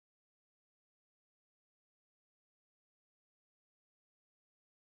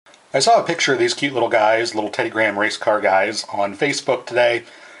I saw a picture of these cute little guys, little Teddy Graham race car guys, on Facebook today,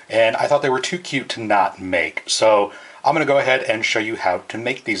 and I thought they were too cute to not make. So I'm going to go ahead and show you how to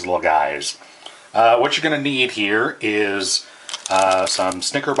make these little guys. What you're going to need here is some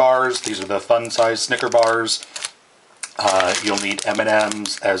Snicker bars. These are the fun size Snicker bars. You'll need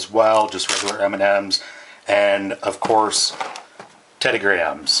M&Ms as well, just regular M&Ms, and of course Teddy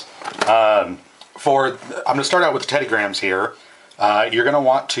Grahams. I'm going to start out with the Teddy Grahams here. You're going to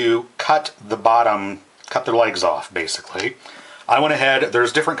want to cut the bottom, cut their legs off, basically. I went ahead,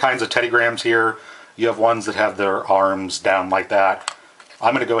 there's different kinds of Teddy Grahams here. You have ones that have their arms down like that.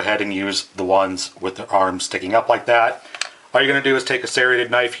 I'm going to go ahead and use the ones with their arms sticking up like that. All you're going to do is take a serrated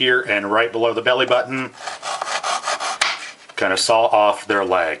knife here and right below the belly button, kind of saw off their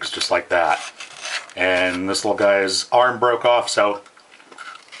legs, just like that. And this little guy's arm broke off, so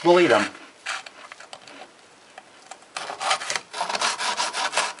we'll eat him.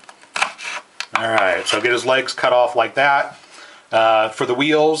 Alright, so get his legs cut off like that. For the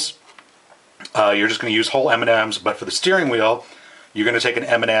wheels, you're just going to use whole M&Ms, but for the steering wheel, you're going to take an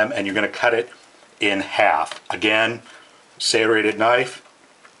M&M and you're going to cut it in half. Again, serrated knife,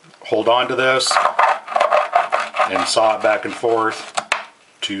 hold on to this, and saw it back and forth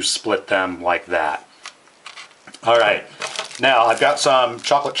to split them like that. Alright, now I've got some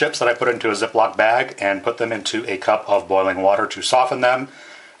chocolate chips that I put into a Ziploc bag and put them into a cup of boiling water to soften them.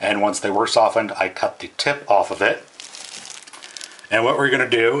 And once they were softened, I cut the tip off of it. And what we're going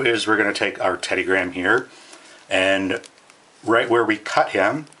to do is we're going to take our Teddy Graham here, and right where we cut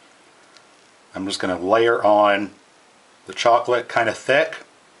him, I'm just going to layer on the chocolate kind of thick.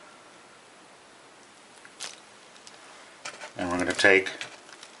 And we're going to take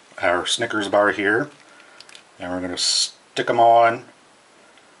our Snickers bar here, and we're going to stick them on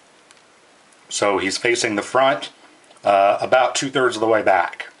so he's facing the front, about 2/3 of the way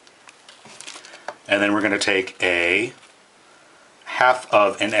back. And then we're going to take a half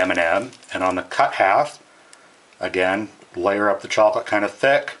of an M&M, and on the cut half, again, layer up the chocolate kind of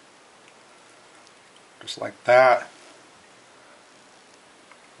thick, just like that,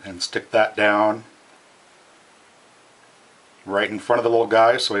 and stick that down right in front of the little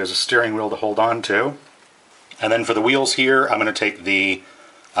guy so he has a steering wheel to hold on to. And then for the wheels here, I'm going to take the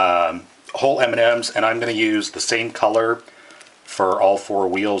whole M&Ms, and I'm going to use the same color for all 4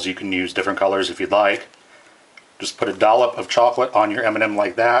 wheels. You can use different colors if you'd like. Just put a dollop of chocolate on your M&M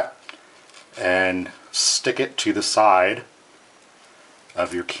like that and stick it to the side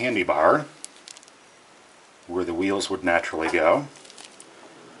of your candy bar where the wheels would naturally go.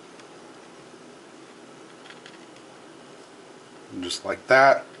 Just like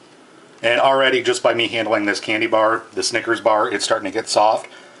that. And already, just by me handling this candy bar, the Snickers bar, it's starting to get soft.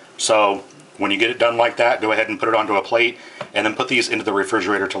 So when you get it done like that, go ahead and put it onto a plate and then put these into the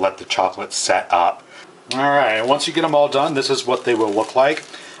refrigerator to let the chocolate set up. Alright, once you get them all done, this is what they will look like.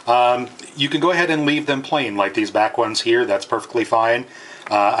 You can go ahead and leave them plain like these back ones here, that's perfectly fine.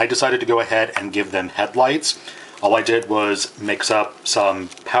 I decided to go ahead and give them headlights. All I did was mix up some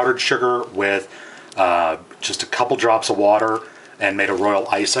powdered sugar with just a couple drops of water and made a royal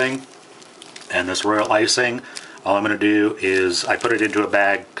icing. And this royal icing, all I'm going to do is I put it into a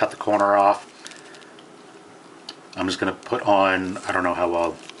bag, cut the corner off. I'm just going to put on, I don't know how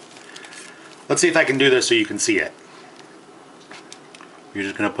well. Let's see if I can do this so you can see it. You're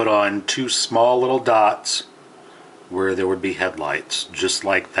just going to put on 2 small little dots where there would be headlights, just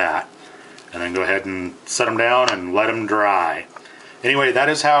like that. And then go ahead and set them down and let them dry. Anyway, that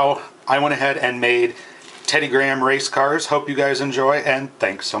is how I went ahead and made Teddy Graham race cars. Hope you guys enjoy, and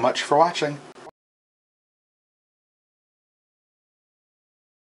thanks so much for watching.